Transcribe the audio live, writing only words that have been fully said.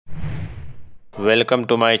Welcome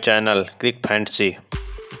to my channel Cric Fantasy.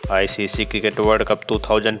 ICC Cricket World Cup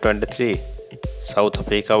 2023 South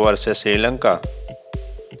Africa vs Sri Lanka.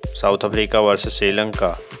 South Africa vs Sri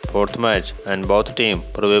Lanka, fourth match and both team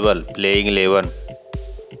probable playing 11.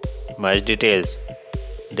 Match details.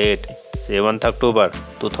 Date 7th October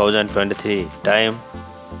 2023. Time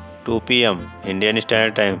 2 p.m. Indian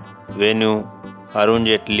Standard Time. Venue Arun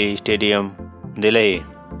Jaitley Stadium, Delhi.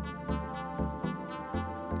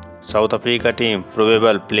 South Africa team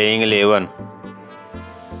probable playing 11.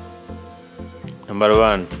 Number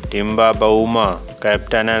 1. Timba Bavuma,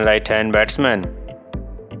 captain and right-hand batsman.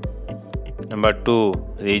 Number 2.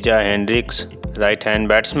 Rija Hendricks, right-hand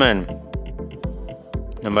batsman.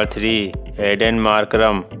 Number 3. Aiden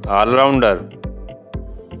Markram, all-rounder.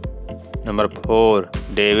 Number 4.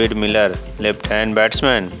 David Miller, left-hand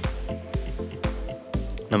batsman.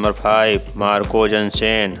 Number 5. Marco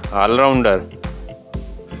Jansen, all-rounder.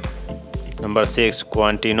 Number 6.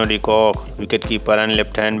 Quintino de Kock, wicketkeeper and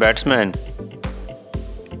left-hand batsman.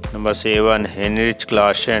 Number 7. Heinrich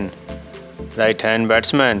Klaasen, right-hand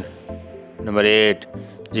batsman. Number 8.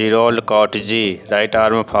 Gerold Coetzee,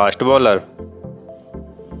 right-arm fast bowler.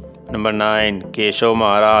 Number 9. Keshav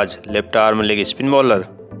Maharaj, left-arm leg spin bowler.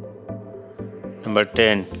 Number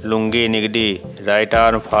 10. Lungi Nigdi,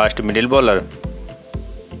 right-arm fast middle bowler.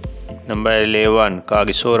 Number 11.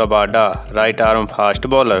 Kagiso Rabada, right-arm fast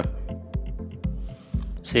bowler.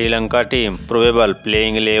 Sri Lanka team probable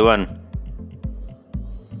playing 11.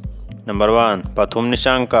 Number 1. Pathum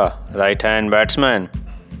Nissanka, right-hand batsman.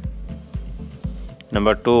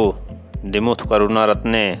 Number 2. Dimuth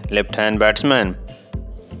Karunaratne, left-hand batsman.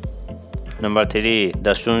 Number 3.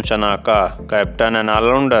 Dasun Shanaka, captain and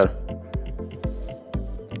all-rounder.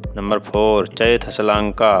 Number 4. Chait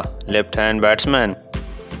Hasalanka, left-hand batsman.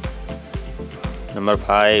 Number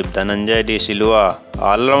 5. Dhananjay De Silva,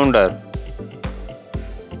 all-rounder.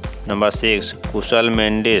 Number 6. Kushal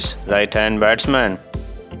Mendis, right-hand batsman.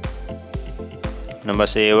 Number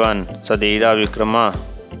 7. Sadira Vikrama,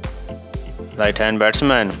 right-hand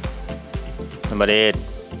batsman. Number 8.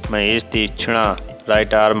 Mahesh Deekshana,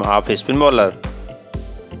 right-arm half-spin bowler.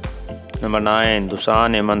 Number 9.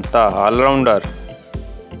 Dusan Emanta, all-rounder.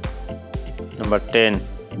 Number 10.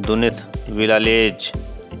 Dunith Villalej,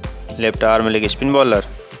 left-arm leg spin bowler.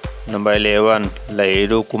 Number 11.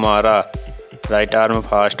 Lahiru Kumara, right-arm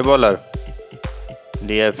fast bowler.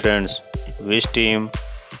 Dear friends, which team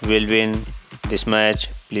will win this match?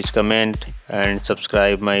 Please comment and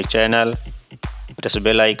subscribe my channel. Press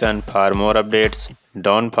bell icon for more updates.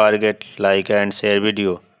 Don't forget like and share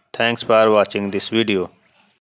video. Thanks for watching this video.